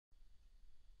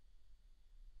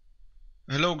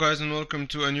Hello guys, and welcome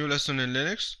to a new lesson in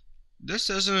Linux. This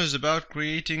lesson is about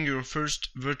creating your first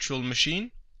virtual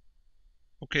machine.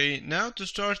 Okay, now to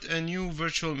start a new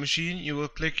virtual machine, you will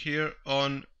click here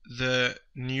on the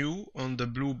new on the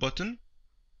blue button,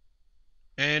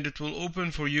 and it will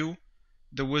open for you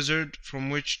the wizard from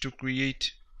which to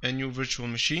create a new virtual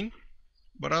machine.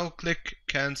 But I'll click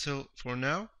cancel for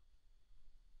now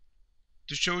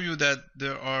to show you that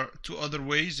there are two other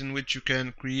ways in which you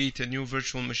can create a new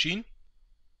virtual machine.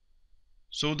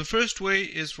 So the first way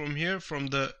is from here, from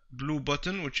the blue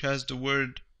button which has the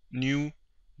word new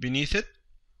beneath it,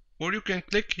 or you can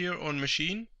click here on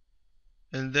machine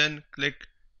and then click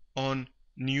on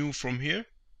new from here,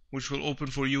 which will open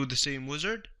for you the same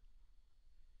wizard.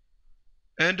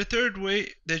 And the third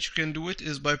way that you can do it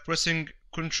is by pressing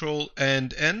Ctrl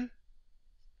and N,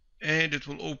 and it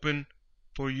will open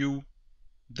for you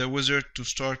the wizard to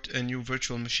start a new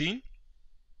virtual machine.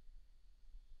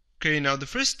 Okay, now the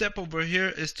first step over here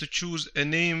is to choose a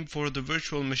name for the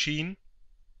virtual machine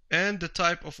and the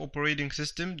type of operating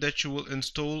system that you will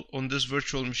install on this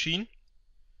virtual machine.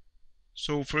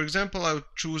 So for example, I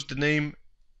would choose the name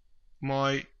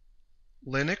My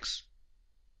Linux.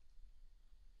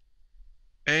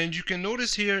 And you can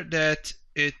notice here that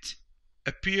it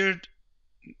appeared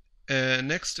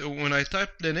next when I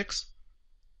typed Linux,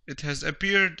 it has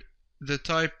appeared the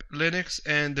type Linux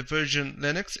and the version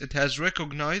Linux. It has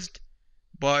recognized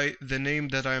by the name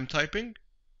that I am typing.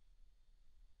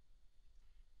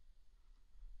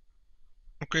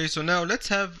 Okay, so now let's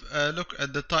have a look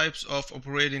at the types of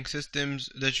operating systems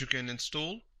that you can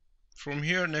install. From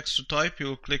here, next to type, you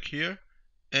will click here,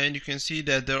 and you can see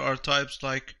that there are types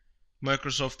like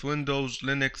Microsoft Windows,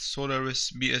 Linux,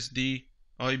 Solaris, BSD,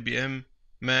 IBM,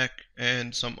 Mac,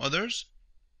 and some others.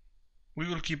 We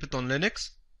will keep it on Linux.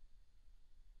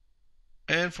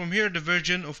 And from here, the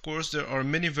version, of course, there are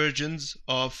many versions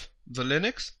of the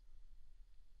Linux,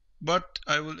 but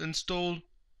I will install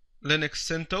Linux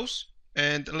CentOS,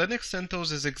 and Linux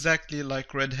CentOS is exactly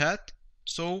like Red Hat,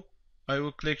 so I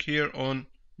will click here on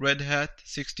Red Hat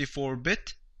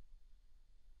 64-bit,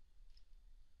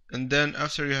 and then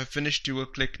after you have finished, you will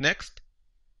click Next.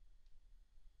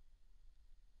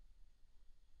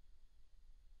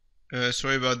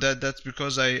 Sorry about that, that's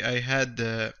because I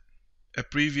had a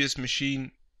previous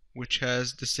machine which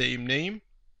has the same name.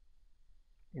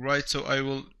 Right, so I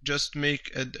will just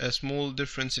make a small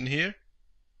difference in here.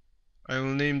 I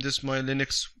will name this My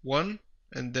Linux 1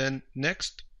 and then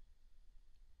Next.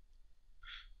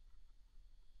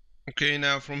 Okay,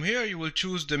 now from here you will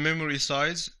choose the memory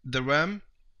size, the RAM.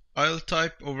 I'll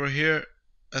type over here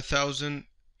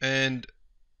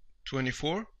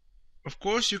 1024. Of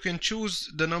course, you can choose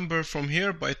the number from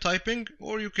here by typing,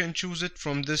 or you can choose it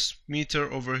from this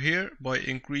meter over here by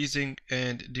increasing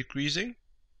and decreasing.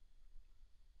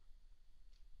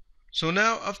 So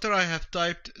now, after I have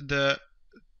typed the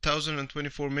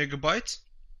 1024 megabytes,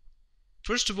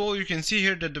 first of all, you can see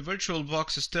here that the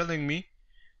VirtualBox is telling me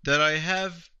that I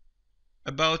have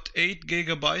about 8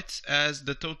 gigabytes as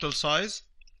the total size,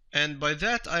 and by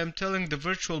that I am telling the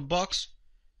VirtualBox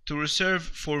to reserve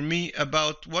for me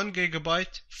about 1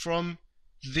 gigabyte from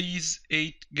these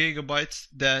 8 gigabytes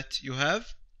that you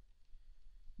have.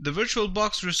 The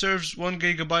VirtualBox reserves 1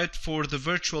 gigabyte for the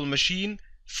virtual machine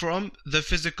from the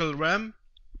physical RAM.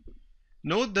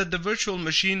 Note that the virtual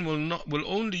machine will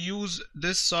only use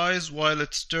this size while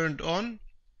it's turned on,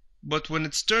 but when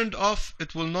it's turned off,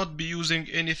 it will not be using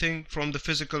anything from the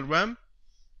physical RAM.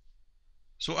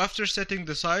 So after setting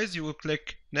the size, you will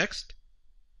click Next.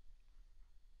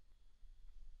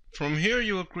 From here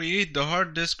you will create the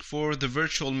hard disk for the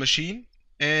virtual machine,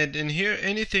 and in here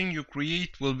anything you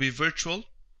create will be virtual,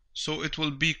 so it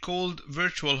will be called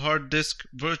virtual hard disk,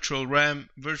 virtual RAM,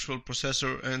 virtual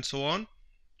processor, and so on.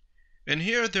 And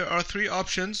here there are three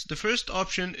options. The first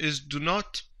option is do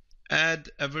not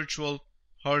add a virtual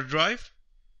hard drive,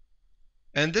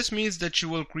 and this means that you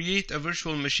will create a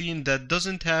virtual machine that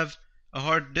doesn't have a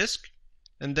hard disk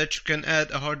and that you can add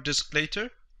a hard disk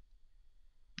later.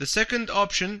 The second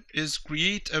option is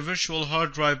create a virtual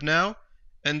hard drive now,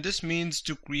 and this means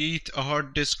to create a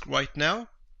hard disk right now.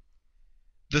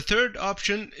 The third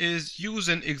option is use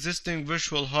an existing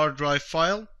virtual hard drive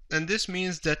file, and this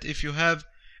means that if you have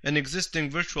an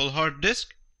existing virtual hard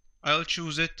disk, I'll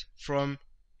choose it from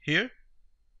here.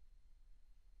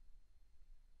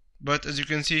 But as you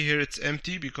can see here, it's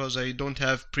empty because I don't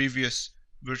have previous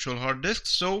virtual hard disks,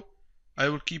 so I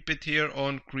will keep it here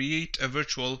on create a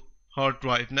virtual hard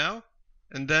drive now,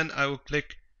 and then I will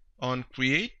click on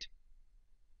create.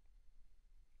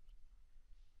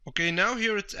 Okay, now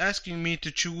here it's asking me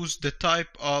to choose the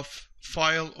type of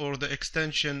file or the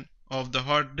extension of the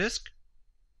hard disk.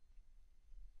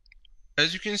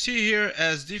 As you can see here,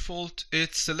 as default,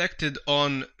 it's selected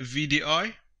on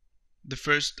VDI, the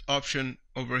first option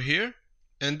over here,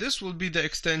 and this will be the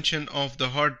extension of the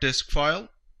hard disk file.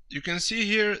 You can see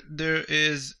here there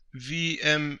is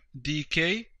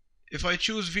VMDK. If I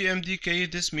choose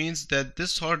VMDK, this means that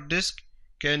this hard disk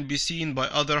can be seen by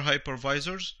other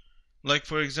hypervisors, like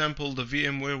for example the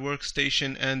VMware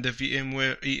Workstation and the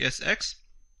VMware ESX.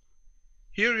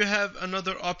 Here you have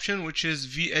another option which is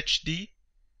VHD,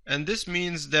 and this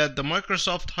means that the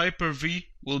Microsoft Hyper-V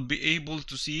will be able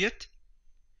to see it.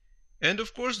 And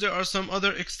of course there are some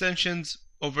other extensions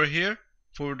over here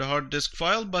for the hard disk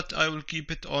file, but I will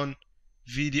keep it on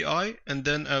VDI, and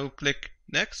then I will click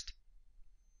next.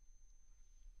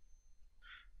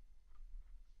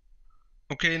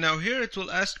 Okay, now here it will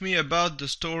ask me about the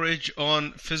storage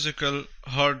on physical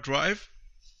hard drive.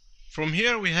 From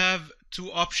here we have two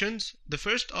options. The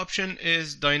first option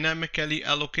is dynamically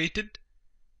allocated,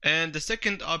 and the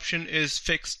second option is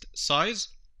fixed size.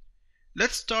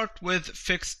 Let's start with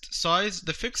fixed size.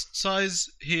 The fixed size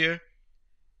here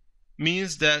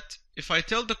means that if I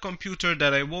tell the computer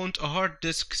that I want a hard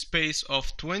disk space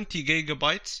of 20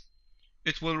 gigabytes,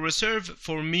 it will reserve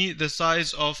for me the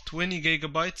size of 20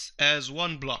 gigabytes as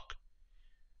one block,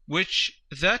 which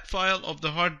that file of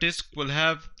the hard disk will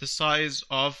have the size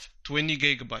of 20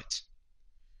 gigabytes.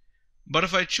 But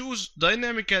if I choose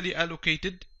dynamically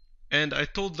allocated and I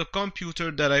told the computer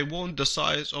that I want the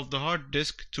size of the hard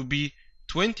disk to be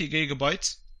 20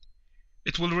 gigabytes,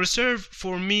 it will reserve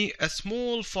for me a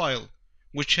small file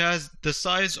which has the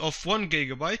size of 1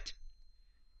 gigabyte,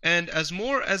 and as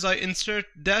more as I insert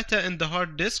data in the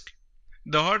hard disk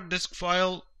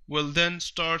file will then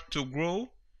start to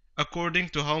grow according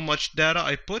to how much data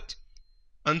I put,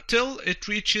 until it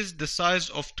reaches the size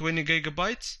of 20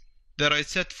 gigabytes that I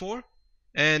set for,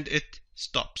 and it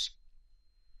stops.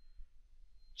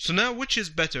 So now which is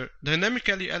better,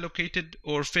 dynamically allocated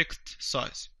or fixed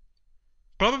size?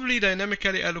 Probably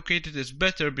dynamically allocated is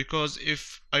better, because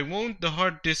if I want the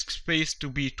hard disk space to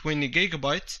be 20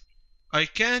 gigabytes, I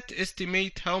can't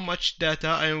estimate how much data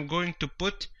I am going to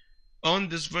put on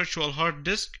this virtual hard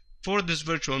disk for this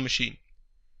virtual machine.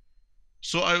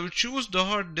 So I will choose the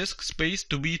hard disk space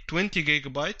to be 20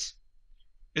 gigabytes.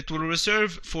 It will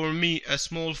reserve for me a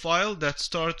small file that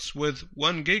starts with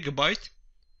 1 gigabyte.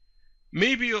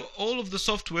 Maybe all of the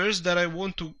softwares that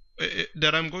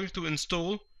I'm going to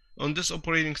install on this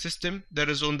operating system that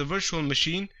is on the virtual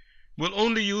machine will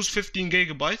only use 15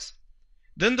 gigabytes.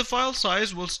 Then the file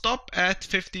size will stop at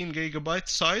 15 gigabyte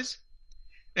size,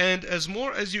 and as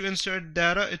more as you insert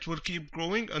data, it will keep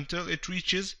growing until it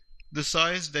reaches the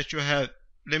size that you have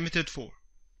limited for.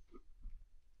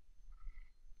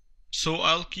 So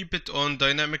I'll keep it on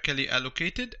dynamically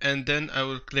allocated, and then I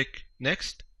will click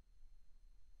next.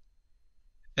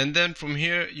 And then from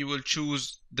here you will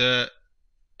choose the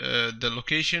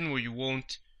location where you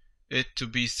want it to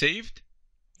be saved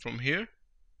from here.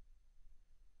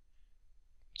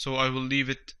 So I will leave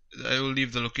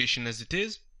the location as it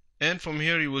is, and from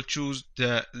here you will choose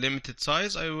the limited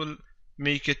size. I will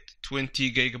make it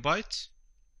 20 gigabytes.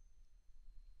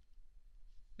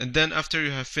 And then after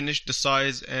you have finished the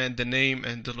size and the name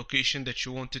and the location that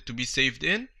you want it to be saved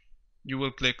in, you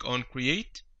will click on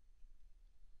create.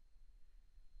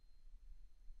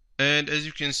 And as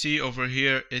you can see over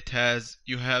here,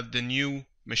 you have the new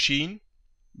machine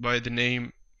by the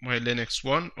name My Linux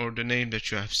 1, or the name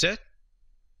that you have set.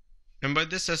 And by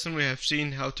this lesson we have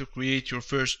seen how to create your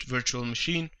first virtual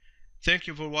machine. Thank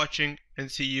you for watching,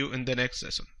 and see you in the next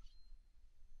lesson.